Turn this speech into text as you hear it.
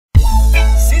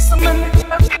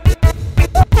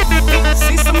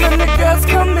See so many girls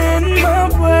coming my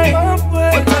way.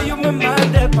 But tell you my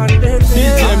mind up on this.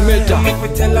 Make me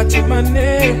tell her to my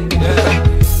name.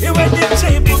 You went the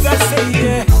shape, you got say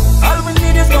yeah. All we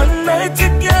need is one night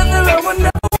together. I will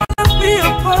never wanna be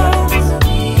apart.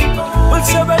 We'll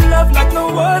share a love like no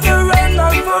other, and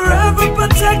I'll forever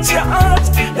protect your heart.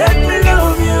 Let me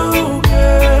love you,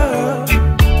 girl.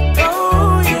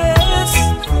 Oh yes,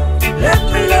 let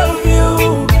me love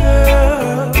you,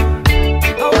 girl.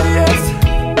 Oh yes.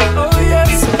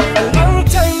 A long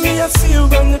time me I see you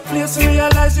around the place and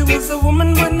realize you was a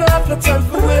woman with no have no time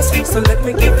for waste. So let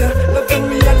me give you love and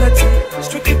reality,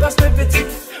 strictly past my pity.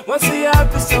 Once a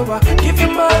year so I give you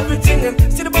my everything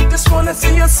and see the book this one and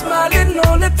see you smiling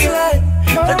all the time.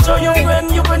 Enjoy you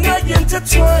when you and I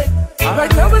intertwine.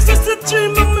 Right now it's just a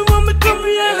dream and we want to become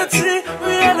reality,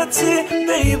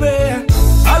 baby.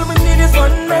 All we need is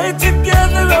one night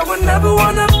together. I would never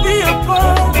wanna be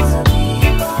apart.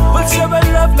 We'll share a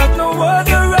love like no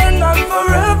other, and I'll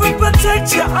forever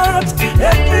protect your heart.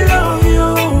 Let me love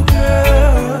you,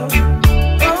 girl.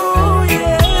 Oh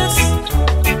yes,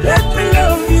 let me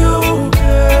love you,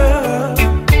 girl.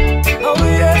 Oh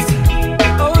yes,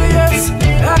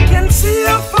 I can see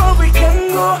how far we can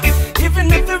go.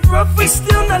 Even if it's rough, we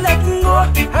still not letting go.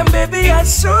 And baby, I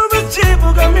sure with you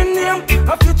got me name.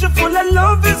 A future full of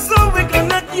love is all we're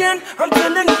gonna gain. I'm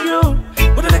telling you,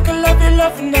 with a little love, you're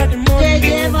loving at the morning.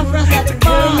 To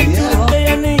carry me to the day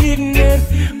and the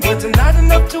evening. But not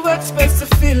enough to express the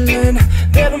feeling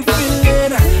that I'm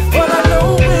feeling. But I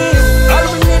know it, all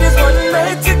we need is one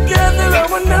night together. I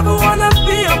will never wanna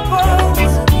be apart.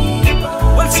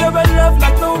 We'll share a love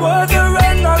like no other,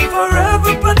 and I'll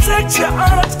forever protect your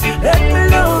heart. Let me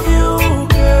love you,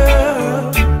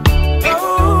 girl.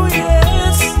 Oh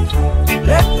yes,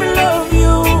 let me love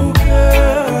you,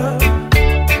 girl.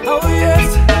 Oh yes.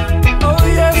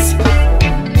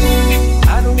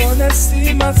 I don't wanna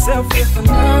see myself with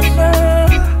another.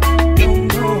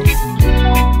 No.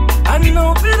 I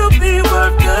know it'll be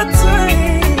worth the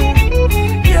time.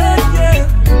 Yeah.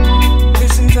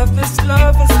 Visions of this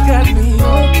love has got me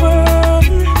open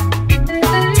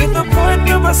to the point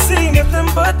where I see nothing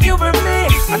but you and me.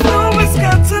 I know it's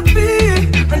got to be.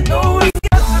 I know it's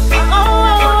got to be.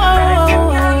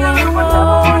 You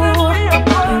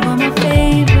are my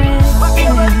favorite.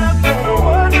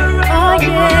 Oh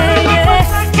yeah.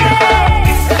 You're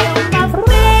my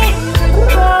favorite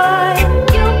boy.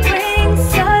 You bring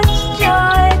such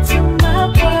joy to my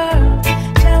world.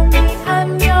 Tell me I'm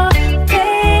your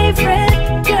favorite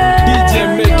girl.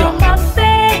 You're my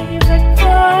favorite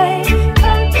boy.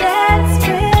 Come dance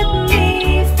with me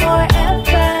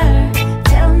forever.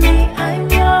 Tell me I'm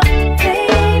your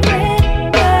favorite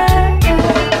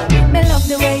girl. Me love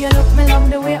the way you look, me love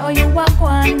the way how you walk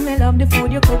one. Me love the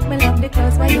food you cook, me love the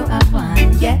clothes where you have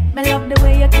on. Yeah, me love the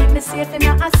way you keep me safe in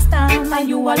a storm, and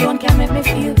you alone can make me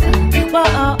feel calm.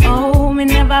 But me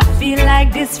never feel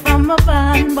like this from a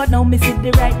band. But now me see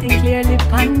the right thing clearly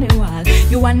on the wall.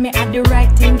 You want me at the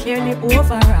right thing clearly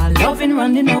overall. Loving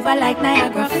running over like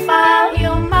Niagara Falls.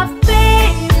 You're my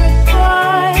favorite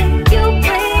boy. You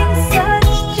bring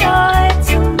such joy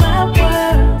to my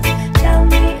world. Tell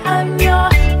me I'm your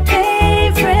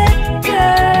favorite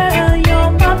girl.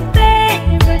 You're my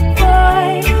favorite boy.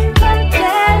 Come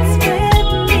dance with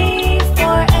me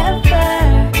forever.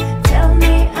 Tell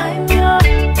me I'm your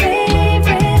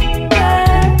favorite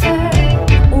girl.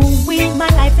 Ooh, my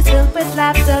life is filled with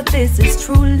laughter. This is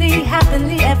truly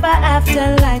happily ever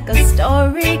after, like a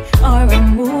story or a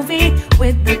movie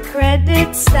with the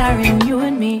credits starring you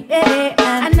and me. Yeah.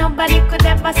 And nobody could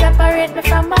ever separate me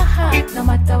from my heart. No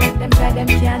matter what them try, them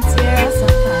can't tear us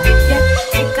apart. Yeah,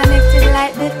 we connected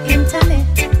like the internet.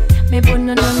 Maybe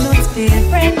no one's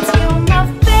favorite. You're my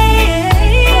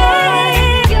favorite.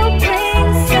 You bring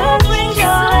so much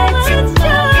joy to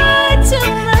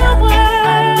my world.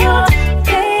 I'm your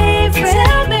favorite.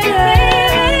 Tell me,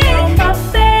 you're my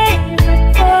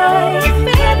favorite boy.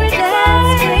 Favorite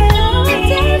dance with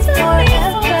me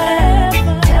forever.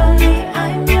 Tell me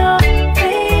I'm your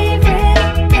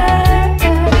favorite girl.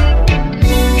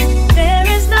 There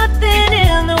is nothing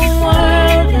in the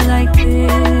world like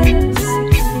this.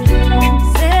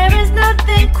 There is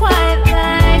nothing quite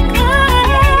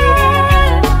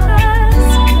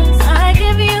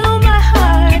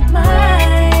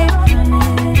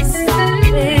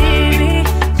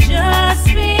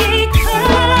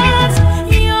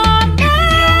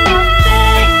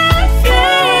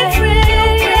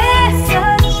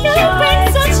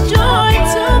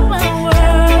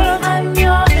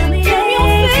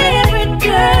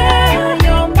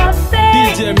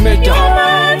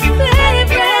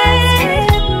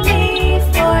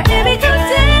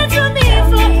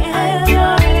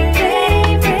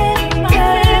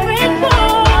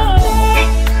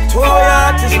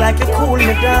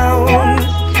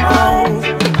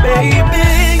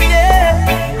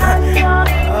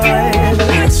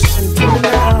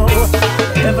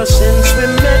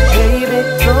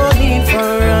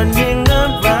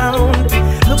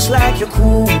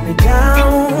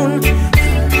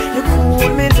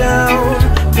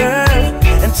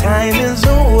time is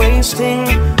a-wasting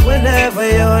whenever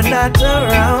you're not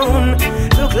around.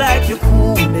 Look like you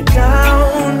cool me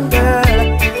down, girl.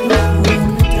 You cool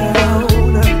me down.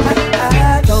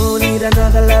 I don't need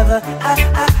another lover.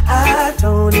 I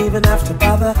don't even have to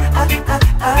bother.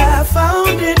 I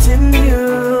found it in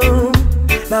you.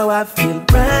 Now I feel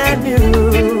brand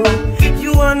new.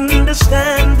 You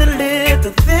understand the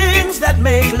little things that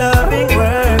make loving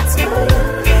worth.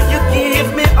 You give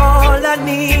me all I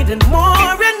need and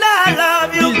more, and I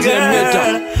love you,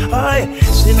 girl. Oh,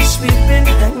 since we've been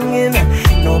hanging,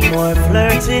 no more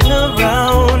flirting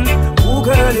around. Oh,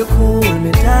 girl, you cool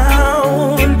me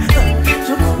down.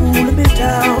 You cool me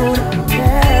down,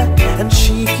 yeah. And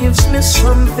she gives me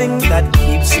something that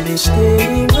keeps me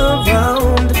staying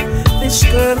around. This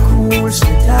girl cools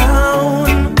me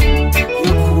down.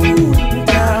 You cool me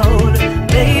down,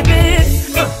 baby.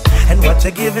 And what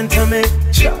you're giving to me,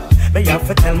 me have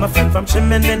to tell my friend from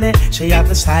Chimney. She have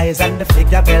the size and the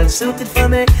figure well suited for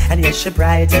me. And yes, she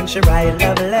bright and she write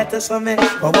love letters for me.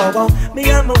 Whoa, whoa, whoa. Me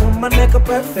and my woman make a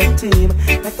perfect team,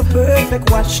 like the perfect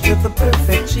watch to the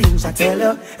perfect jeans. I tell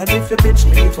you, and if your bitch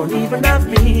it won't even have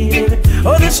me.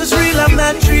 Oh, this is real, I'm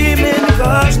not dreaming.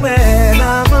 Cause when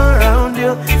I'm around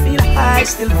you, feel high,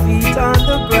 still feet on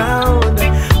the ground.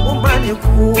 Woman, you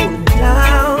cool me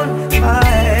down.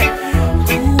 I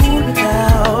cool me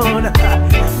down.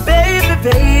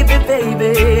 Baby,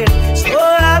 baby, so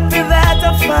happy that I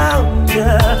found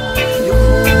you. You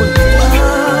cool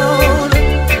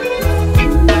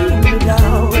me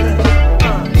down.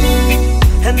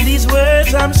 And these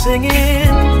words I'm singing,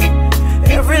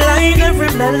 every line,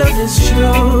 every melody's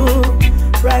true.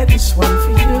 Write this one for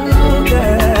you,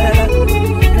 girl.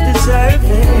 You deserve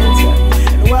it.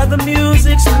 And while the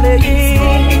music's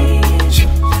playing,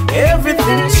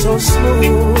 everything's so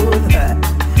smooth.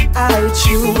 I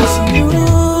choose you.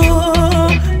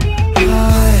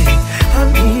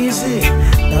 I'm easy.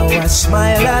 Now I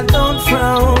smile, I don't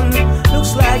frown.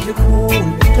 Looks like you cool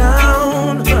me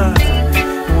down.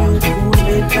 You cool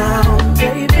me down,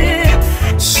 baby.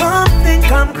 Some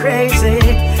think I'm crazy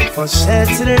for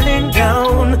settling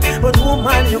down, but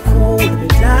woman, you cool me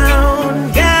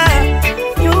down. Yeah,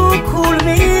 you cool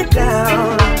me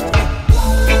down.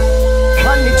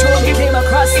 On the tour we came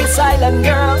across this island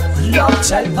girl, love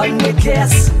child on the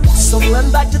case. So we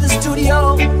went back to the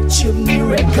studio, Chimney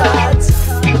Records.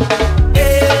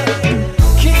 Hey,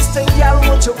 Kingston girl,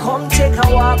 won't you come take a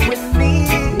walk with me?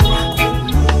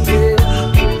 Yeah.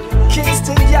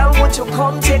 Kingston girl, won't you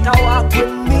come take a walk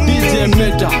with me?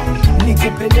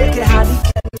 Nikupeleke hadi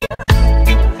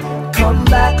Kenya, come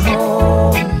back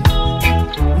home.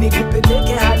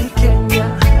 Nikupeleke hadi Kenya,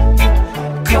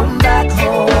 come back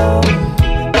home.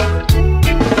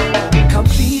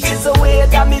 Complete is the way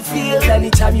that me feel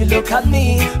anytime you look at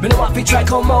me. Me know what we try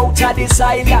come out of this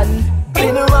island.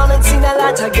 Been around and seen a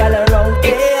lot of gal around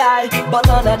AI, but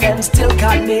none of them still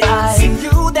caught me eye. See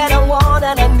you that I want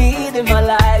and I need in my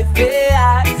life,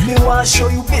 AI. Me want to show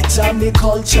you bits of me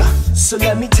culture, so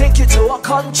let me take you to a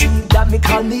country that me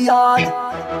call me on.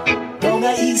 Down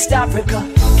in East Africa,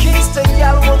 Kingston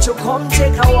gal, won't you come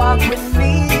take a walk with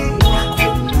me?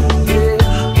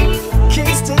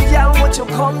 Kingston girl, won't you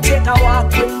come take a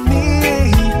walk with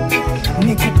me?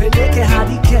 Nikupeleke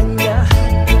hadi Kenya,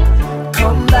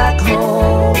 come back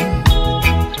home.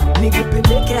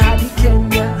 Nikupeleke hadi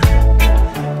Kenya,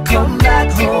 come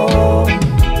back home.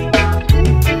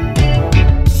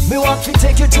 Me want to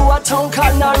take you to a town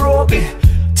called Nairobi.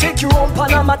 Take you on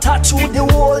Panama tattoo the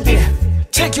whole day.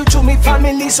 Take you to me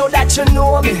family so that you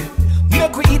know me.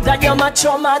 Make we eat that yama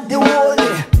choma the whole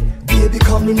day. Baby,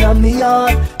 come in on me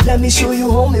yard. Let me show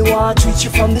you how me want to treat you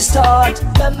from the start.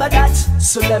 Remember that?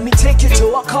 So let me take you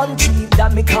to a country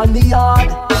that me call me yard.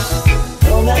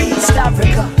 Down in East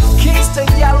Africa, Kingston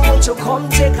girl, won't you come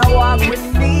take a walk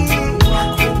with me?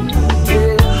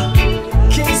 Yeah.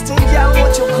 Kingston girl,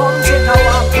 won't you come take a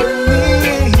walk with me?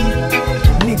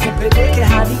 Nikupeleke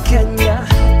hadi Kenya,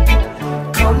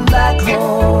 come back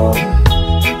home.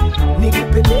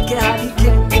 Nikupeleke hadi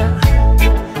Kenya,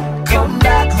 come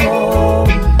back home.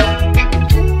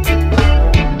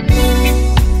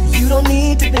 You don't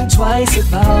need to think twice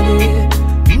about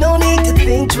it. No need to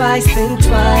think twice, think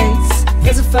twice.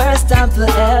 There's a first time for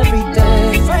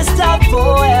everything. First time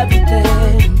for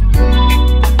everything.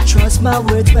 Trust my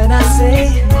words when I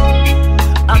say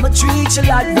I'ma treat you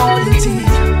like royalty.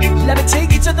 Let me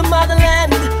take you to the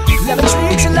motherland. Let me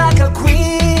treat you like a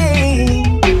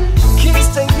queen.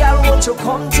 Kingston girl, won't you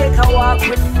come take a walk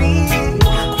with me?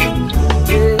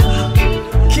 Yeah.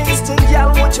 Kingston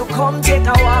girl, won't you come take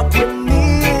a walk with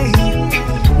me?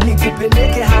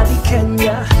 Nikupeleke hadi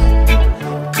Kenya,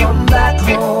 come back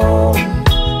home.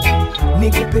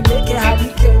 nipeleke hadi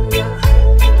Kenya,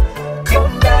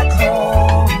 come back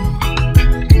home.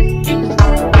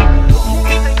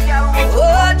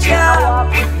 Oh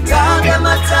yeah, down them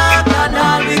attack and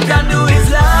all we can do is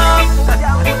laugh.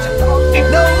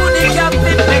 No money can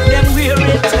fit, make them wear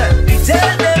it.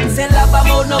 Tell them say love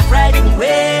about no pride in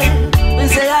way. We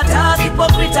say I talk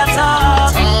hypocrite at all.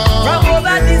 From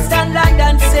over distant land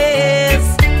and says,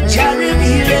 shall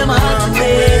reveal them all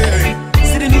way.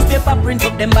 See the newspaper print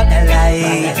up them back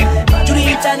alive. To the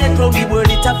internet from the world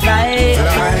it a fly.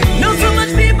 Know so much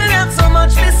people have so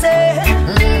much to say.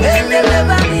 Well they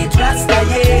never meet Rasta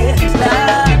yet.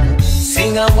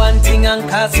 Sing on one thing and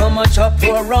cause so much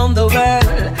uproar around the world.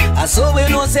 And so we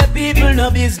know say people no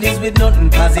business with nothing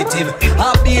positive.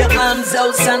 Up their arms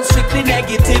out and strictly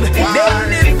negative. They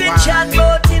live the chat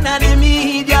about in the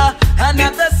media and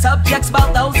other subjects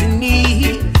about those in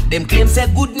need. Them claim say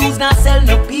good news not sell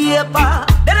no paper.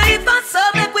 Then I even so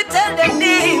make we tell them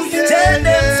this. Tell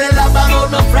them say love about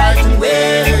no frightened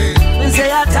way. We say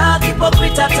I talk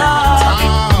hypocrite at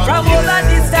all. From over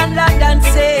distant land and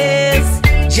says,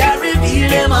 Jah reveal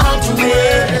them all to me.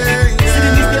 See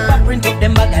the newspaper print up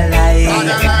them back alive.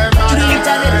 To the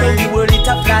internet from the world it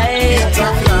a fly.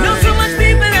 Know so much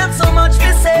people have so much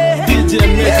to say.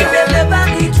 They never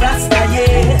need Rasta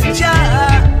yet.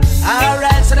 Jah.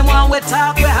 Alright, so them one we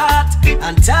talk we hot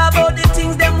and talk about the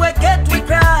things them we get we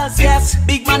cross. Yes,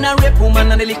 big man and rape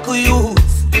woman and the little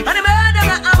youths. And the murder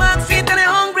and the work fit and the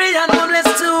hungry and homeless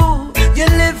too. You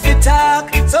live for talk,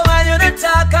 so why you don't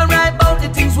talk and write about the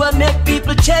things will make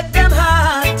people check them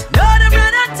heart. No, them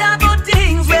rather talk about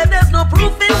things where there's no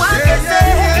proof in what they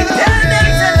say. Tell them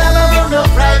say love about no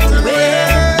frightened way.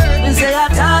 We say I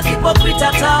talk hypocrite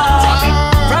at all.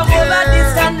 From over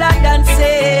distant land and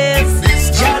says,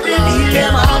 Jah reveal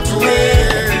them all to way.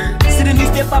 See the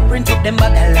newspaper print up them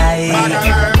back alive.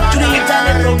 To the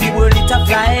internet from the world it a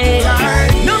fly.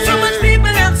 Know so much people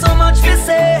have so much to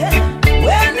say.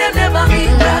 When they never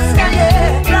meet Rasta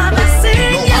yet.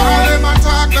 Promising no all them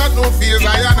attack that no fears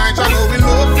I and I know we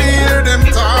love hear them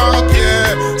talk,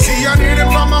 yeah. See I need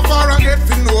them from afar and get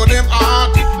to know them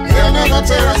heart. They'll never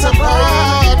tear us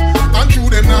apart. And through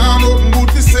them now nothing good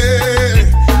to say.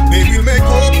 They will make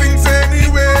all things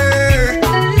anyway,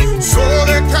 so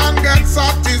they can get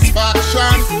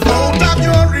satisfaction out of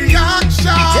your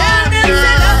reaction. Tell them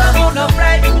say love about no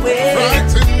frightened way.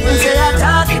 We say I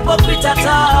talk hypocrite at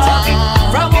all.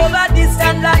 From over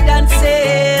distant land and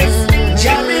says,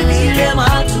 Jah reveal them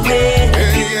all to way.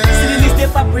 See the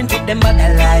newspaper print up them back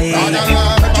alive.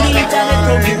 To the internet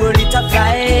from the world it a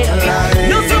fly.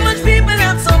 Know so much people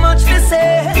have so much to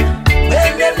say.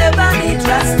 When they never meet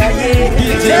Rasta yet.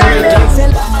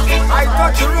 I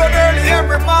touch the road early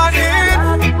every morning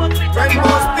when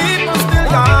most people still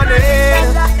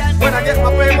yawning. When I get my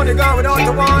pay money gone without a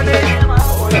warning.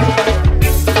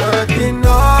 Working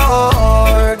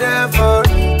hard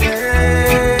every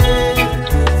day,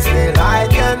 still I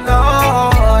can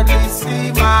hardly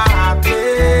see my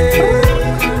pay.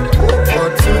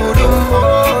 But to the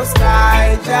Most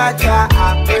High, Jah I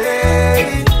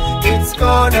pray, it's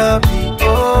gonna be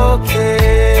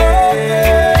okay.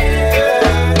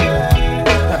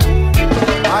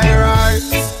 I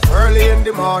rise early in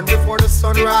the morning before the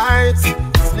sunrise.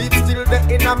 Sleep still the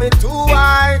inner me two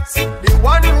eyes. The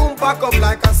one room pack up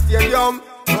like a stadium.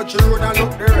 Touch the road and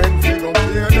look the rent we gon'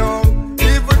 clear down.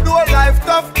 Even though life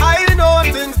tough, I know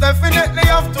things definitely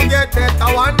have to get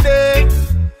better one day.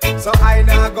 So I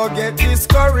now go get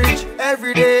discouraged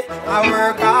every day. I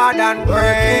work hard and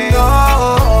pray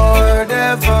hard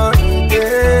every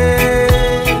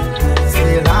day.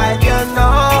 Still I can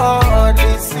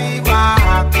hardly see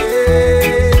my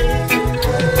pay.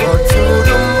 But to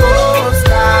the Most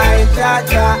High,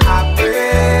 Jah I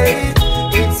pray,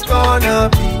 it's gonna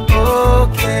be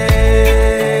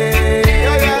okay.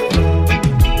 Yeah.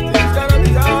 It's gonna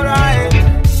be alright.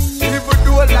 People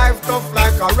do life tough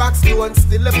like a rock stone.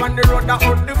 Still up on the road that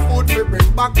on the food we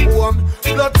bring back home.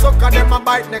 Blood sucker them a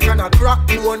bite neck and a crack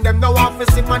bone. Them now want to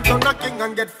see man turn a king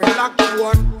and get fed like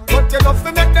one. But you know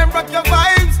fi make them rock your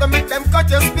vibes, don't make them cut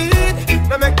your speed,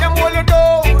 don't make them hold you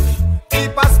down.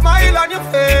 Keep a smile on your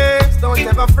face, don't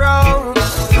ever frown.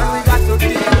 And we got to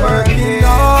keep working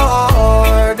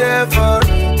hard every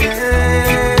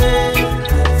day.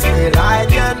 Still I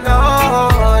can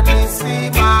hardly see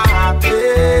my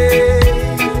pay.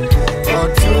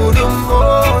 But to the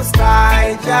Most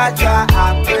High, Jah I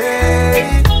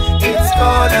pray, it's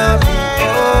gonna be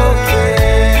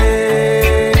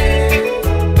okay.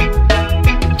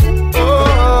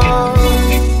 Oh,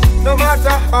 no matter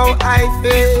how I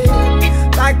feel,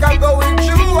 like I'm going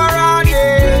through a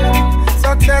day.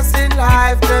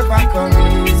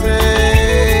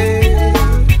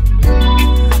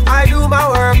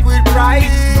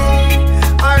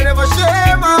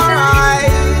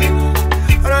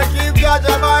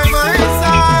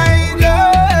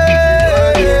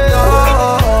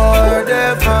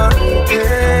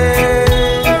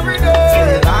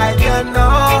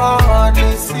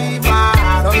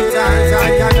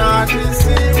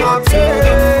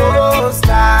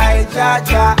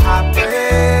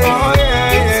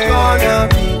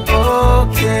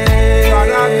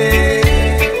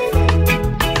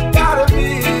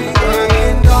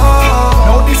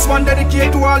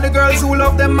 all the girls who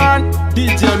love them man.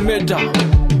 DJ Meta.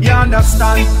 You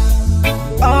understand?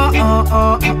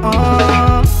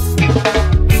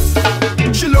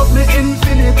 She love me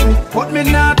infinity, but me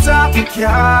not talk me care.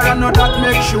 I know that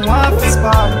makes you want to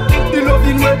spark. The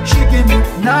loving way she give me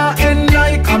now end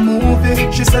like a movie.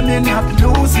 She said me not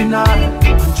losing her.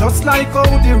 And just like how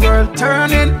the world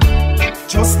turning,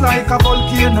 just like a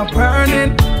volcano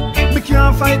burning, me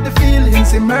can't fight the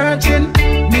feelings emerging.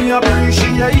 Me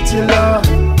appreciate your love.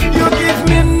 You give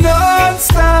me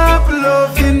non-stop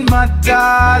loving, my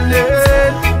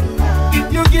darling.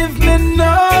 You give me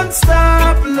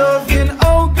non-stop loving,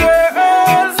 oh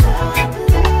girl.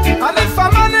 And if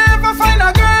a man ever find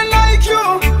a girl like you,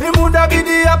 he woulda be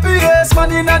the happiest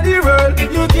man in the world.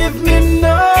 You give me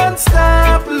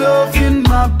non-stop loving,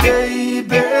 my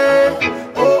baby.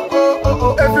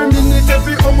 Every minute,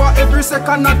 every hour, every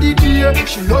second of the day,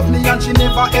 she love me and she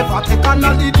never ever take an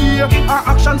holiday. Her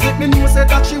actions make me know say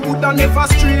that she woulda never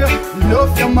stray.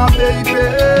 Love you, my baby.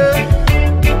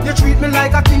 You treat me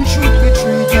like a king should be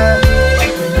treated.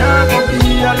 You're not gonna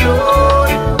be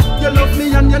alone. You love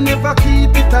me and you never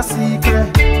keep it a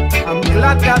secret. I'm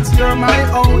glad that you're my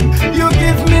own. You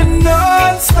give me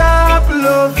non-stop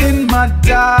loving, my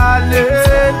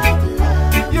darling.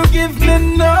 You give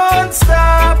me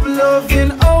non-stop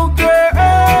loving, oh girl.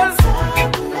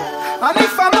 And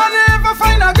if a man ever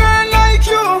find a girl like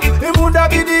you, he woulda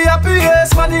be the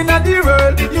happiest man in the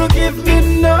world. You give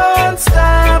me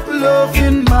non-stop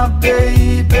loving, my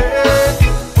baby.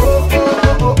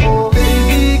 Oh,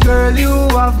 baby girl, you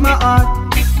have my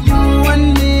heart. You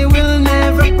and me will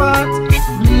never part.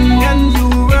 Me and you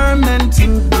were meant to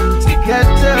be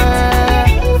together.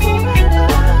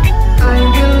 I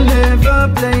will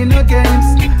never play no games.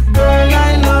 Girl,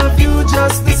 I love you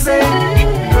just the same.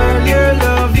 Girl, your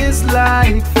love is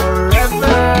like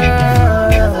forever.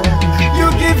 You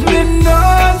give me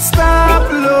non-stop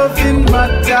loving, my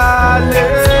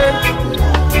darling.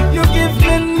 You give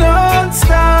me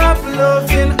non-stop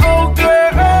loving, oh girl.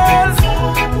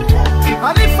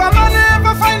 And if a man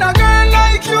ever find a girl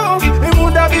like you, he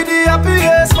woulda be the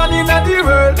happiest man in the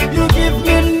world. You give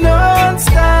me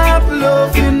non-stop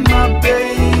loving, my baby.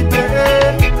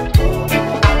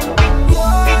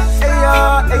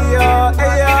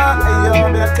 Ayo,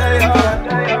 me tell you,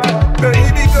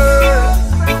 baby girl,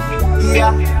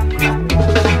 yeah.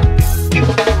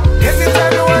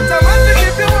 Anytime you want a man to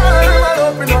give you warm, I'll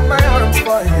open up my arms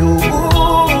for you.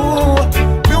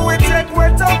 Me will take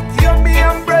wet up, give me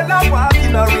umbrella, walk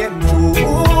in a rain too.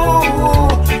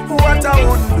 What I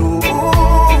would do,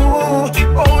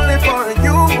 only for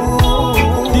you.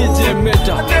 DJ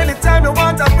Meta. And anytime you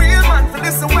want a real man to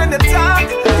listen when they talk,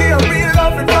 hear real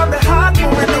loving from the heart,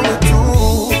 when we do it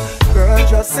too. Girl,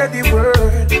 just say the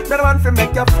word. That one for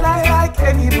make you fly like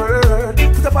any bird.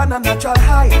 Put up on a natural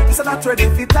high, it's a natural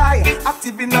if you die.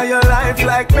 Active in your life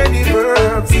like many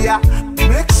verbs, yeah.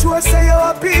 Make sure say you're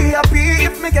happy.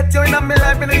 If me get you in my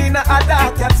life, me need a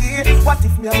dark tea. What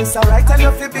if me a miss a right and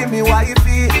you fi be me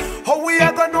wifey? How we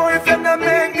are gonna know if you not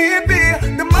make me be?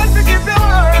 The man to give you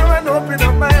warm and open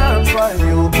up my arms for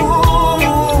you.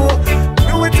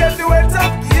 You will tell the weight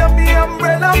up, give me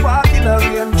umbrella, walk in a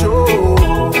rain too.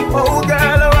 Oh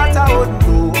girl, what I would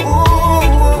do,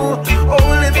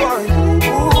 only for you.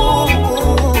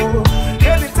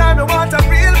 Anytime you want a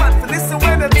real man to listen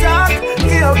when they talk,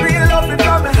 hear real loving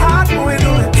from my heart, we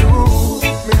do it too.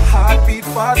 My heart beat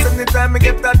fast anytime I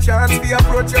get that chance to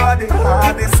approach you are the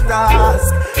hardest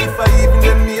task. If I even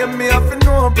the name me have to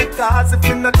know, because if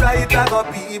you not try it, I go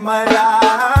be my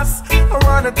last. I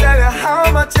wanna tell you how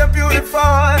much you're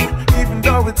beautiful, even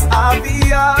though it's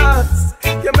obvious.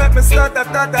 You make me start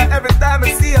that every time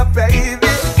I see you, baby.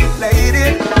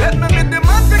 Lady, let me be the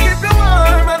man to keep you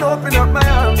warm and open up my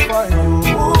arms for you.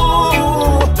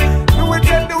 You will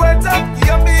take the weight up,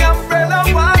 give me umbrella,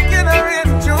 walk in a rain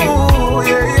too.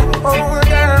 Yeah, oh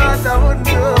girl, what I would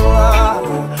do,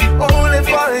 only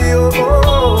for you.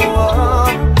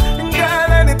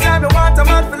 Girl, anytime you want a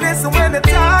man to listen when they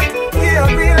talk, hear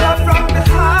real love from the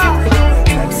heart.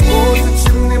 Let's go to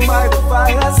chimney by the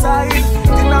fireside,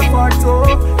 dinner for two,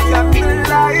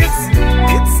 candlelight.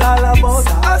 It's all about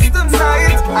us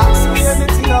tonight. Ask me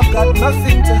anything, I've got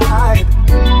nothing to hide.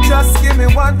 Just give me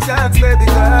one chance, baby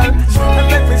girl, and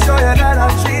let me show you that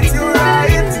I'll treat you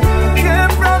right.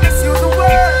 Can't promise